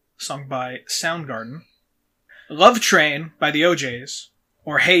 sung by Soundgarden. Love Train by the OJs.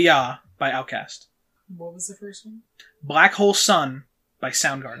 Or Hey Ya by Outkast. What was the first one? Black Hole Sun by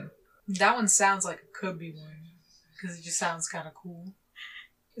Soundgarden. That one sounds like it could be one. Because it just sounds kind of cool.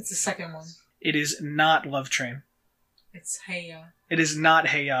 It's the second one. It is not Love Train. It's Hey Ya. It is not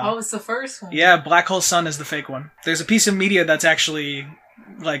Hey Ya. Oh, it's the first one. Yeah, Black Hole Sun is the fake one. There's a piece of media that's actually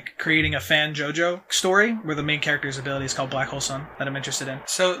like creating a fan JoJo story where the main character's ability is called Black Hole Sun that I'm interested in.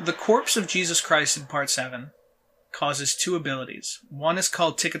 So the corpse of Jesus Christ in part 7 causes 2 abilities. One is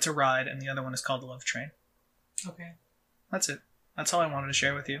called Ticket to Ride and the other one is called the Love Train. Okay. That's it. That's all I wanted to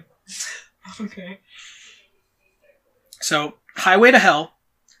share with you. Okay. So Highway to Hell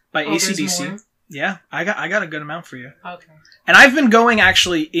by there's AC/DC. more? Yeah, I got a good amount for you. Okay. And I've been going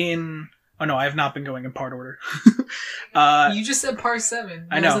actually in... Oh no, I have not been going in part order. You just said part 7.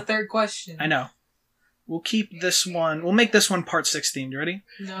 I know. That was the third question. I know. We'll keep this one... We'll make this one part 6 themed. You ready?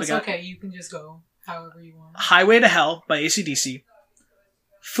 No, it's okay. You can just go however you want. Highway to Hell by AC/DC.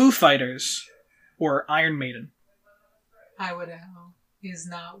 Foo Fighters or Iron Maiden. Highway to Hell is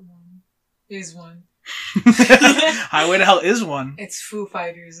not one. Is one. Highway to Hell is one. It's Foo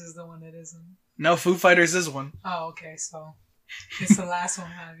Fighters is the one that isn't. No, Foo Fighters is one. Oh, okay, so it's the last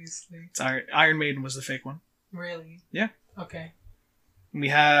one, obviously. It's Iron Maiden was the fake one. Really? Yeah. Okay. We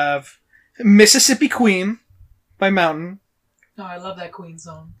have Mississippi Queen by Mountain. Oh, I love that Queen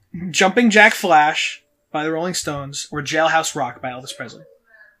song. Jumping Jack Flash by the Rolling Stones, or Jailhouse Rock by Elvis Presley.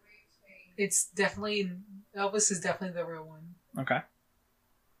 It's definitely... Elvis is definitely the real one. Okay.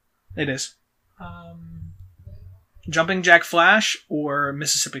 It is. Jumping Jack Flash or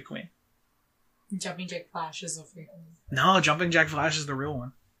Mississippi Queen? Jumping Jack Flash is the fake one. No, Jumping Jack Flash is the real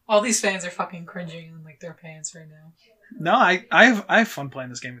one. All these fans are fucking cringing in like their pants right now. No, I have fun playing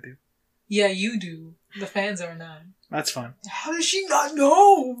this game with you. Yeah, you do. The fans are not. That's fun. How does she not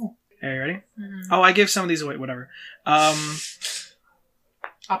know? Hey, you ready? Mm-hmm. Oh, I gave some of these away. Whatever. I'll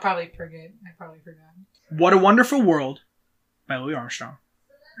probably forget. I probably forgot. What a Wonderful World by Louis Armstrong.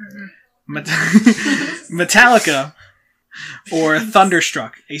 Mm-hmm. Metallica or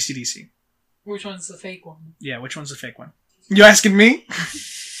Thunderstruck, AC/DC. Which one's the fake one? Yeah, which one's the fake one? You asking me?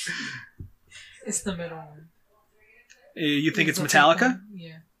 It's the middle one. You think it's Metallica?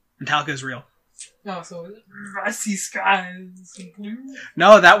 Yeah. Metallica is real. Oh, so I see skies blue.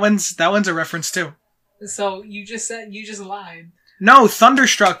 No, that one's a reference too. So you just lied. No,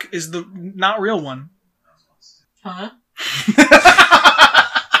 Thunderstruck is the not real one. Huh?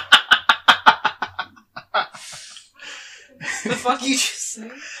 The fuck you just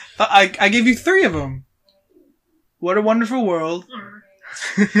said? I gave you 3 of them. What a Wonderful World.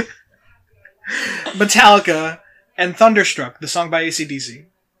 Metallica and Thunderstruck, the song by AC/DC.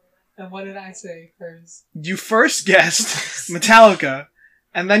 And what did I say first? You first guessed Metallica,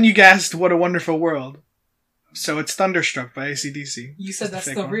 and then you guessed What a Wonderful World. So it's Thunderstruck by AC/DC. You said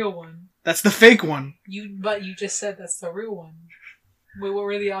that's the real one. That's the fake one. But you just said that's the real one. Wait, what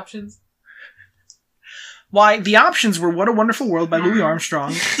were the options? Why, the options were What a Wonderful World by Louis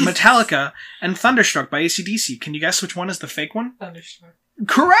Armstrong, Metallica, and Thunderstruck by AC/DC. Can you guess which one is the fake one? Thunderstruck.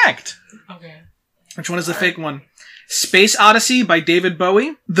 Correct! Okay. Which one is the fake one? Space Odyssey by David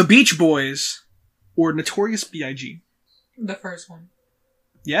Bowie, The Beach Boys, or Notorious B.I.G.? The first one.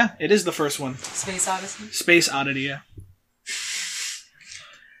 Yeah, it is the first one. Space Odyssey? Space Oddity, yeah.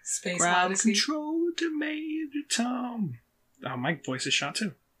 Space Ground Odyssey? control to Major Tom. Oh, my voice is shot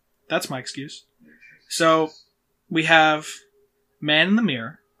too. That's my excuse. So, we have Man in the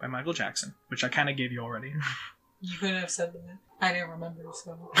Mirror by Michael Jackson, which I kind of gave you already. You couldn't have said that. I didn't remember,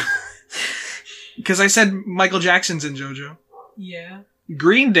 so... Because I said Michael Jackson's in JoJo. Yeah.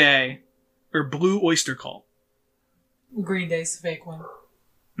 Green Day or Blue Oyster Cult? Green Day's the fake one.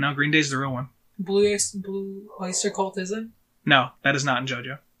 No, Green Day's the real one. Blue Oyster Cult isn't? No, that is not in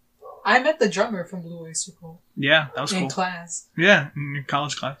JoJo. I met the drummer from Blue Oyster Cult. Yeah, that was cool. In class. Yeah, in your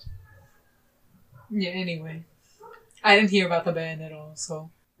college class. Yeah, anyway. I didn't hear about the band at all,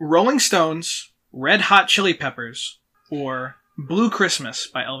 so... Rolling Stones, Red Hot Chili Peppers, or Blue Christmas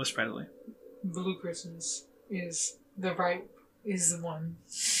by Elvis Presley. Blue Christmas is the one.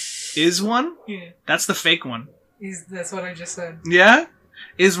 Is one? Yeah. That's the fake one. That's what I just said. Yeah?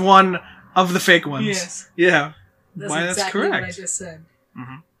 Is one of the fake ones. Yes. Yeah. That's Why, exactly that's correct. what I just said.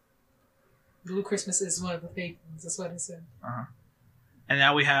 Mm-hmm. Blue Christmas is one of the fake ones. That's what I said. Uh-huh. And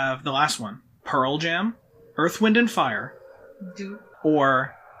now we have the last one. Pearl Jam, Earth, Wind, and Fire,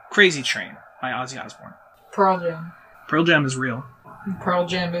 or Crazy Train by Ozzy Osbourne. Pearl Jam. Pearl Jam is real. Pearl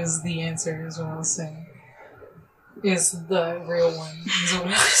Jam is the answer, is what I was saying. Is the real one. Is what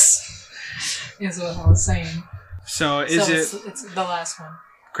I was saying. So it's the last one.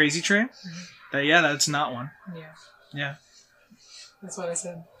 Crazy Train? Mm-hmm. Yeah, that's not one. Yeah. Yeah. That's what I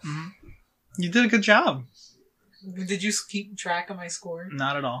said. Mm-hmm. You did a good job. Did you keep track of my score?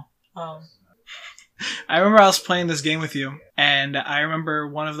 Not at all. Oh. I remember I was playing this game with you, and I remember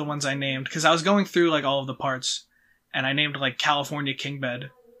one of the ones I named, because I was going through like all of the parts, and I named like California King Bed,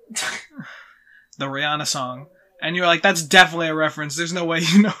 the Rihanna song, and you were like, that's definitely a reference, there's no way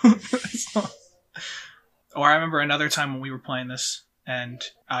you know that song. Or I remember another time when we were playing this, and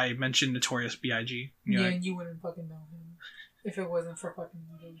I mentioned Notorious B.I.G. Yeah, like, and you wouldn't fucking know him if it wasn't for fucking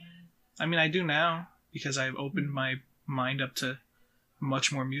JoJo. I mean, I do now, because I've opened my mind up to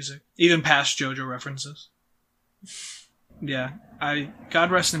much more music, even past JoJo references. Yeah, God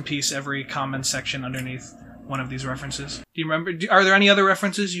rest in peace every comment section underneath one of these references. Do you remember? Are there any other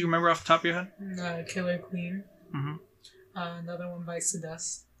references you remember off the top of your head? Killer Queen. Mm-hmm. Another one by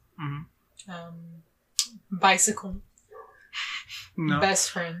Dust. Mm-hmm. Bicycle. No.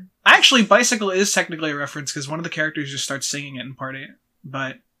 Best Friend. Actually, Bicycle is technically a reference because one of the characters just starts singing it in part 8.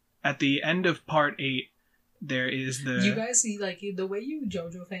 But at the end of part 8, there is the... You guys see, like, the way you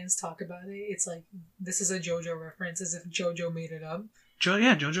JoJo fans talk about it, it's like, this is a JoJo reference, as if JoJo made it up.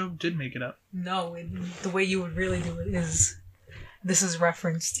 Yeah, JoJo did make it up. No, the way you would really do it is, this is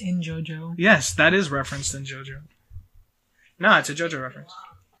referenced in JoJo. Yes, that is referenced in JoJo. No, it's a JoJo reference.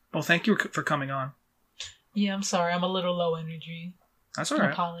 Well, thank you for coming on. Yeah, I'm sorry, I'm a little low energy. That's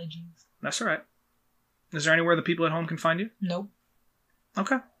alright. Apologies. That's alright. Is there anywhere the people at home can find you? Nope.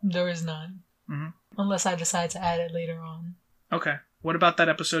 Okay. There is none. Mm-hmm. Unless I decide to add it later on. Okay. What about that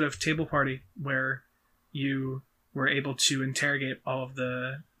episode of Table Party where you were able to interrogate all of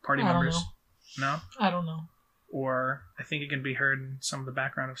the party members? No? I don't know. Or I think it can be heard in some of the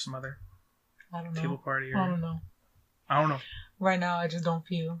background of some other table party. Or... I don't know. I don't know. Right now, I just don't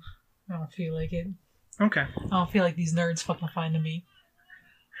feel like it. Okay. I don't feel like these nerds fucking finding me.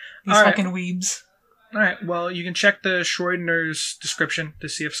 These fucking weebs. Alright, well, you can check the Schrodinger's description to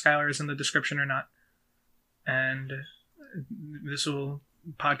see if Skylar is in the description or not. And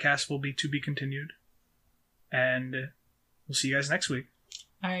podcast will be to be continued. And we'll see you guys next week.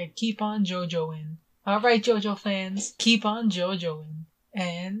 Alright, keep on JoJoing. Alright, JoJo fans, keep on JoJoing.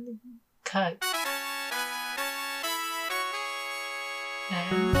 And cut.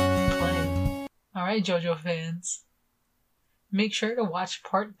 And play. Alright, JoJo fans. Make sure to watch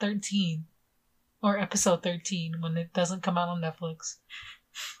part 13. Or episode 13 when it doesn't come out on Netflix.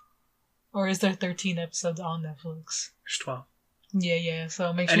 Or is there 13 episodes on Netflix? There's 12. Yeah.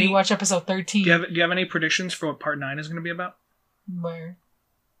 So make sure you watch episode 13. Do you have any predictions for what part 9 is going to be about? Where?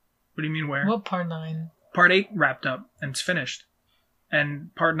 What do you mean where? What part 9? Part 8 wrapped up and it's finished.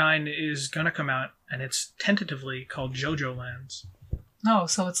 And part 9 is going to come out and it's tentatively called JoJo Lands. Oh,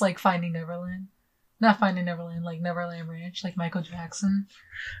 so it's like Finding Neverland? Not Finding Neverland, like Neverland Ranch, like Michael Jackson.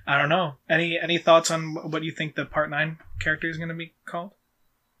 I don't know. Any thoughts on what you think the part 9 character is going to be called?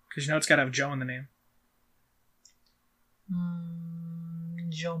 Because you know it's got to have Joe in the name.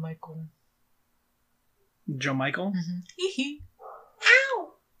 Joe Michael. Joe Michael? Mm-hmm. Hee.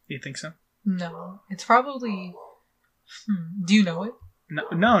 Ow! You think so? No. It's probably... Do you know it?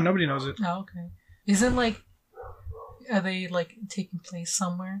 No, nobody knows it. Oh, okay. Isn't like... Are they like taking place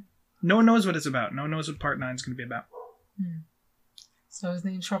somewhere? No one knows what it's about. No one knows what part 9 is going to be about. So his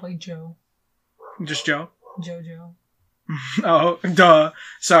name's probably Joe. Just Joe? JoJo. Oh, duh.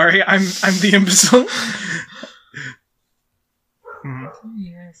 Sorry, I'm the imbecile.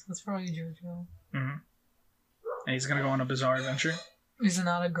 Yes, that's probably JoJo. And he's going to go on a bizarre adventure. Is it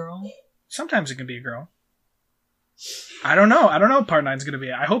not a girl? Sometimes it can be a girl. I don't know. I don't know what part 9 is going to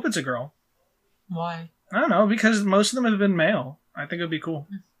be. I hope it's a girl. Why? I don't know, because most of them have been male. I think it would be cool.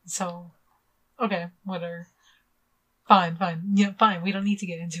 So, okay, whatever. Fine. Yeah, fine. We don't need to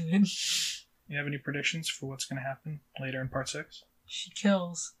get into it. You have any predictions for what's going to happen later in part 6? She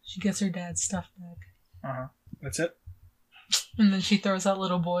kills. She gets her dad's stuff back. Uh-huh. That's it? And then she throws that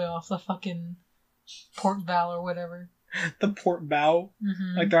little boy off the fucking port bow or whatever. The port bow?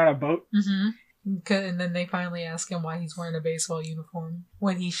 Mm-hmm. Like they're on a boat? Mm-hmm. And then they finally ask him why he's wearing a baseball uniform.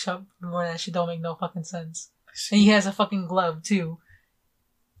 When he shoved... When that shit don't make no fucking sense. And he has a fucking glove, too.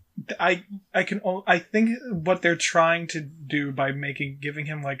 I think what they're trying to do by giving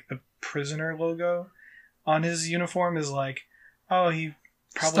him like the prisoner logo on his uniform is like, oh, he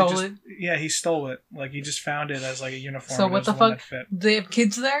probably stole it. Yeah, he stole it. Like he just found it as like a uniform. So what the fuck? They have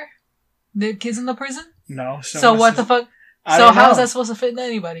kids there? They have kids in the prison? No. So what the fuck? So how is that supposed to fit in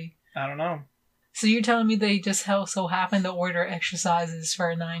anybody? I don't know. So you're telling me they just so happen to order exercises for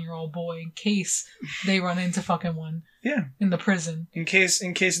a 9-year-old boy in case they run into fucking one? Yeah. In the prison. In case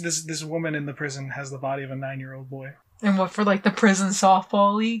this woman in the prison has the body of a 9-year-old boy. And what, for like the prison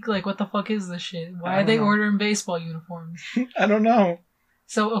softball league? Like what the fuck is this shit? Why are they ordering baseball uniforms? I don't know.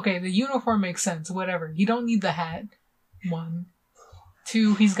 So, okay, the uniform makes sense, whatever. You don't need the hat. 1.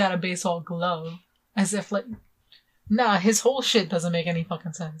 2, he's got a baseball glove. As if like... Nah, his whole shit doesn't make any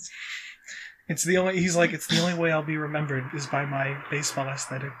fucking sense. It's the only way I'll be remembered is by my baseball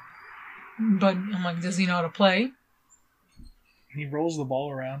aesthetic. But I'm like, does he know how to play? He rolls the ball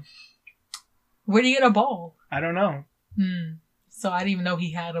around. Where do you get a ball? I don't know. So I didn't even know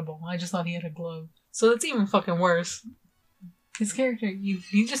he had a ball. I just thought he had a glove. So that's even fucking worse. His character,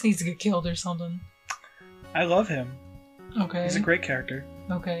 he just needs to get killed or something. I love him. Okay. He's a great character.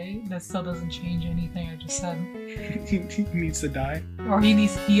 Okay, that still doesn't change anything I just said. He needs to die. Or he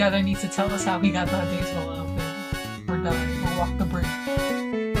either needs to tell us how he got that baseball outfit. Or die. Or walk the bridge.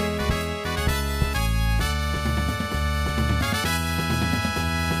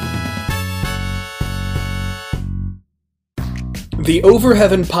 The Over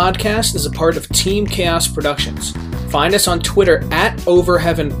Heaven podcast is a part of Team Chaos Productions. Find us on Twitter at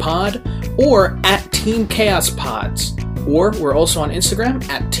OverHeavenPod or at Team Chaos Pods. Or we're also on Instagram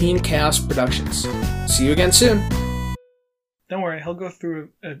at Team Chaos Productions. See you again soon. Don't worry, he'll go through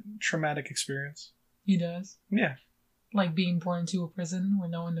a traumatic experience. He does? Yeah. Like being born into a prison where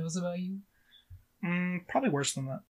no one knows about you? Probably worse than that.